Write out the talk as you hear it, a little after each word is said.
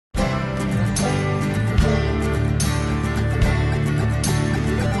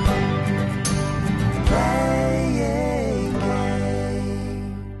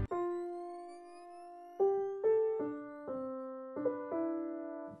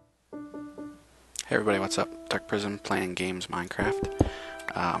Hey everybody, what's up? Dark Prism playing games Minecraft.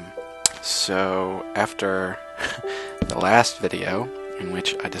 So after the last video, in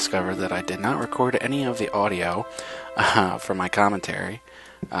which I discovered that I did not record any of the audio for my commentary,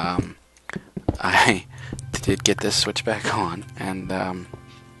 I did get this switch back on, and now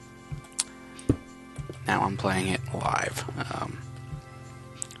I'm playing it live.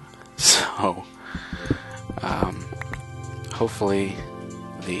 Hopefully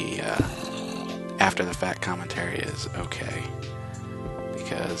the after the fact commentary is okay,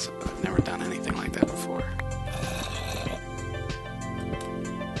 because I've never done anything like that before.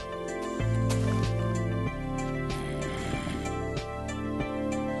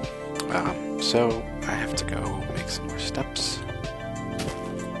 So I have to go make some more steps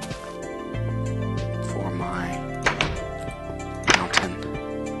for my mountain.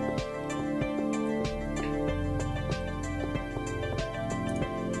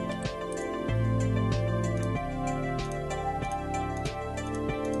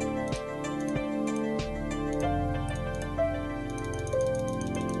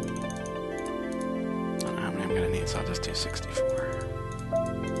 I don't know how many I'm going to need, so I'll just do 64.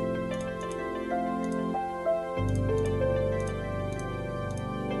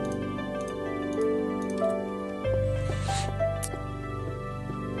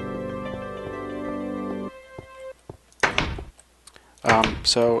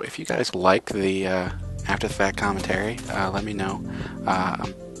 So if you guys like the after the fact commentary, let me know.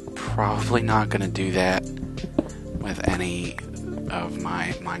 I'm probably not going to do that with any of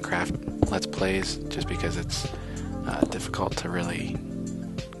my Minecraft Let's Plays, just because it's difficult to really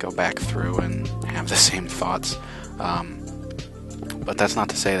go back through and have the same thoughts. But that's not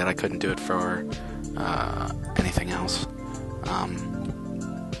to say that I couldn't do it for anything else.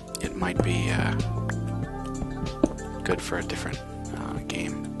 It might be good for a different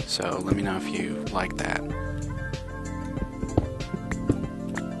game. So let me know if you like that.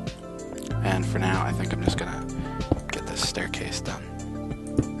 And for now, I think I'm just gonna get this staircase done.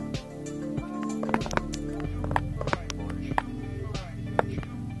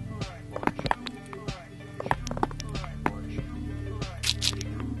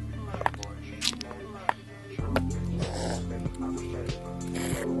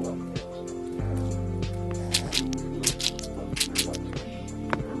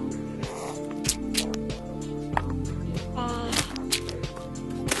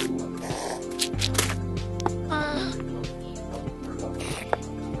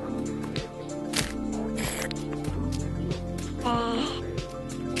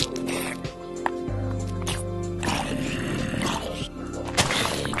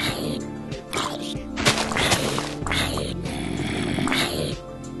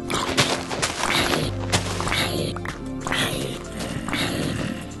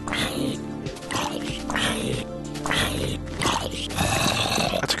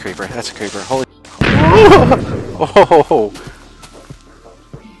 That's a creeper. That's a creeper. Holy. Oh!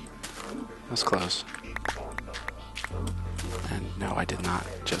 That's close. And no, I did not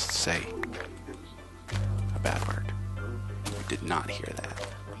just say a bad word. You did not hear that.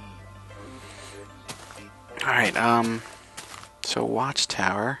 Alright, so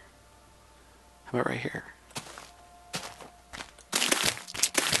watchtower. How about right here?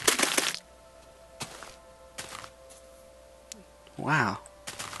 Wow.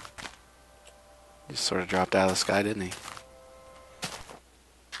 Just sort of dropped out of the sky, didn't he?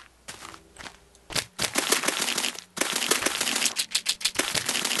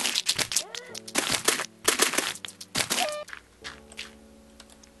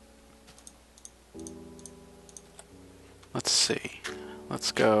 Let's see.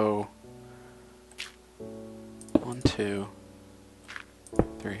 Let's go 1, 2,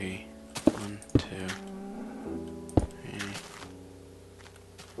 3. 1, 2, 3.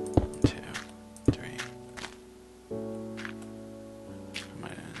 1, 2, 3. I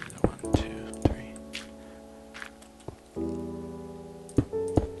might end 1, 2, 3.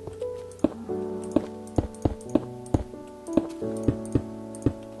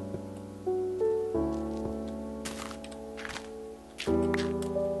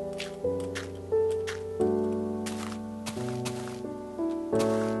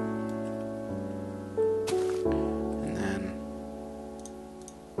 And then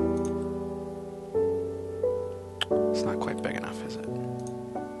it's not quite big enough, is it?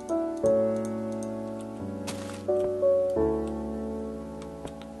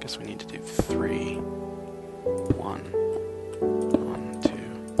 Guess we need to do 3. 1. 1, 2,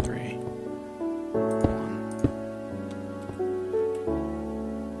 3. 1.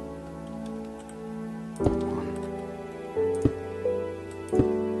 1.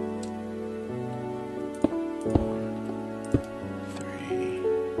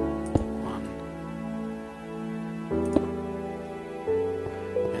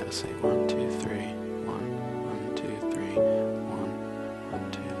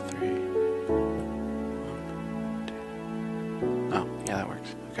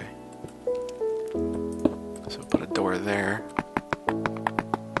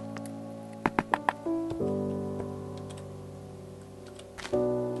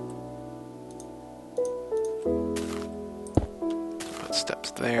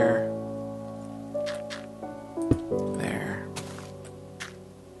 Footsteps there. There.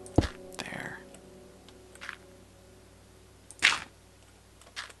 There.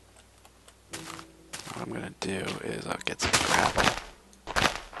 What I'm gonna do is I'll get some gravel.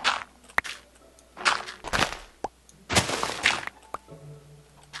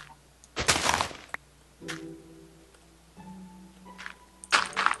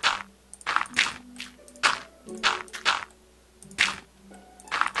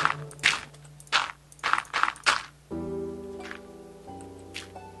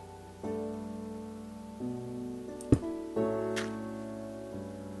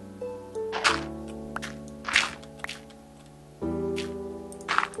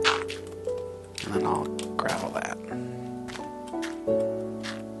 And then I'll gravel that.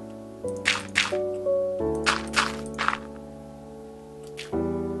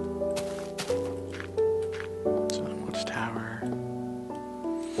 So then watchtower.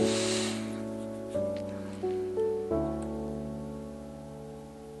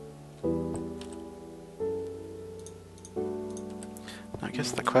 I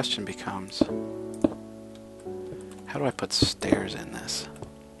guess the question becomes, how do I put stairs in this?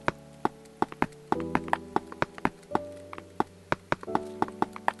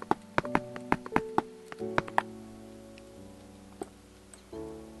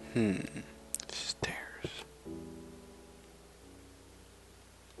 Stairs.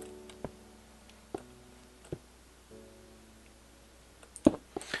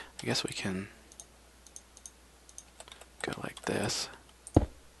 I guess we can go like this.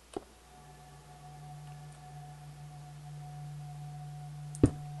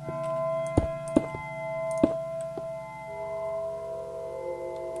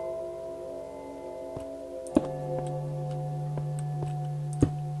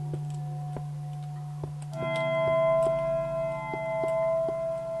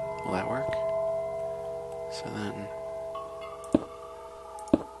 Will that work? So then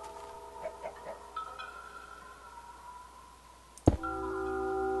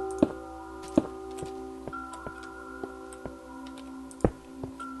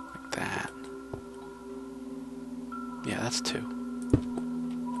like that. Yeah, that's 2.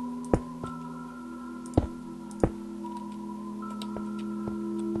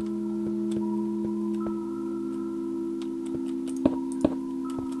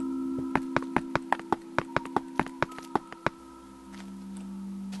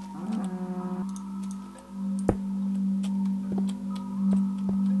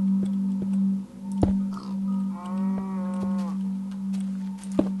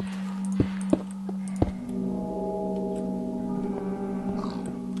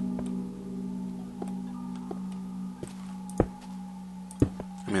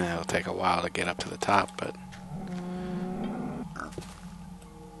 I mean, it'll take a while to get up to the top, but...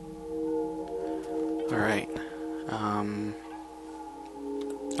 Alright.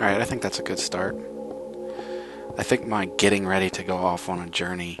 Alright, I think that's a good start. I think my getting ready to go off on a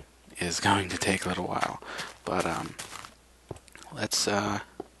journey is going to take a little while. But, let's, go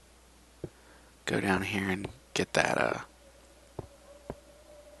down here and get that,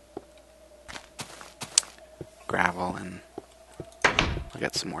 gravel, and I'll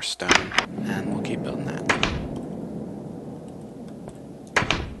get some more stone, and we'll keep building that.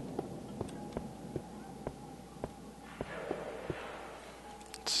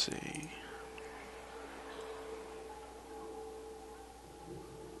 Let's see.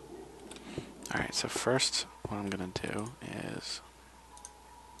 Alright, so first what I'm gonna do is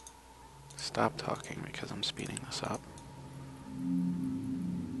stop talking because I'm speeding this up.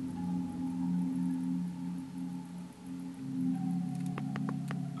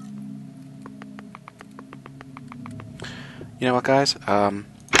 You know what, guys?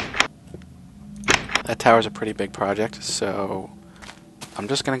 That tower's a pretty big project, so I'm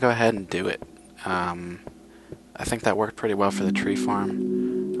just going to go ahead and do it. I think that worked pretty well for the tree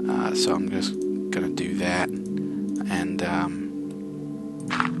farm, so I'm just going to do that. And,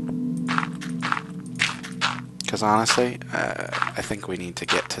 because honestly, I think we need to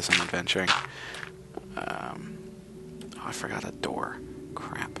get to some adventuring. Oh, I forgot a door.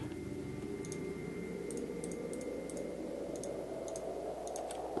 Crap.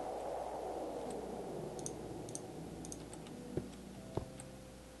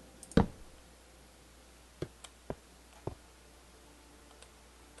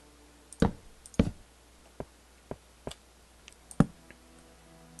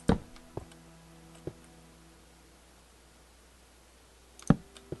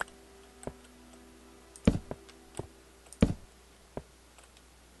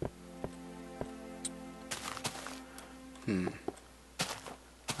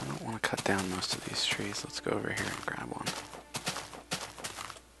 down most of these trees. Let's go over here and grab one.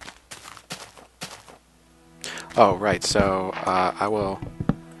 Oh, right, so I will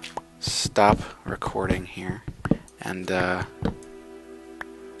stop recording here, and I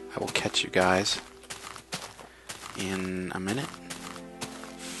will catch you guys in a minute.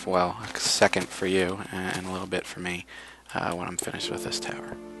 Well, a second for you, and a little bit for me when I'm finished with this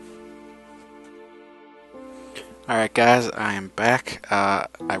tower. Alright guys, I am back. I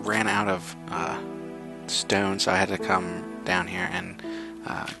ran out of stone, so I had to come down here and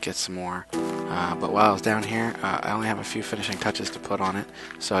get some more. But while I was down here, I only have a few finishing touches to put on it,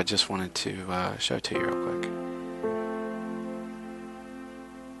 so I just wanted to show it to you real quick.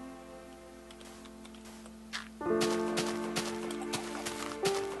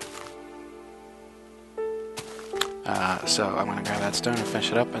 So I'm going to grab that stone and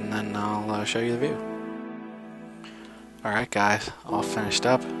finish it up, and then I'll show you the view. Alright guys, all finished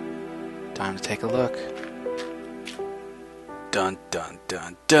up. Time to take a look. Dun dun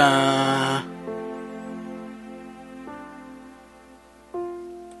dun dun!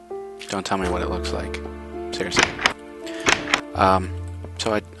 Don't tell me what it looks like. Seriously.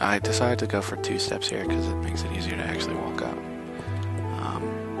 So I decided to go for 2 steps here because it makes it easier to actually walk up.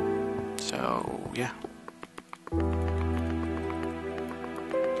 So yeah.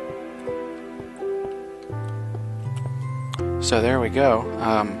 So there we go.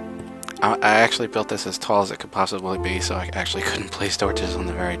 I actually built this as tall as it could possibly be, so I actually couldn't place torches on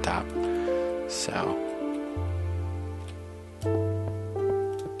the very top. So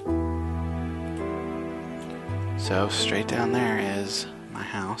straight down there is my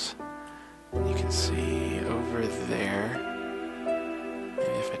house. And you can see over there.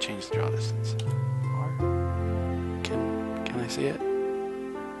 Maybe if I change the draw distance, or can I see it?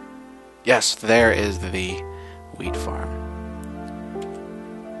 Yes, there is the wheat farm.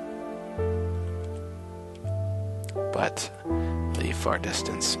 But the far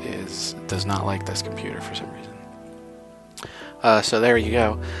distance does not like this computer for some reason. So there you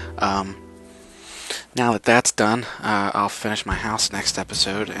go. Now that that's done, I'll finish my house next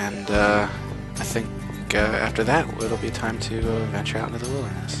episode, and I think after that it'll be time to venture out into the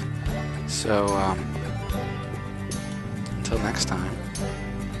wilderness. So until next time,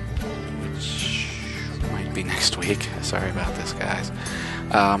 which might be next week. Sorry about this, guys.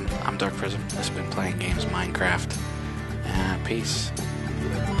 I'm Dark Prism. This has been Playing Games Minecraft. Peace.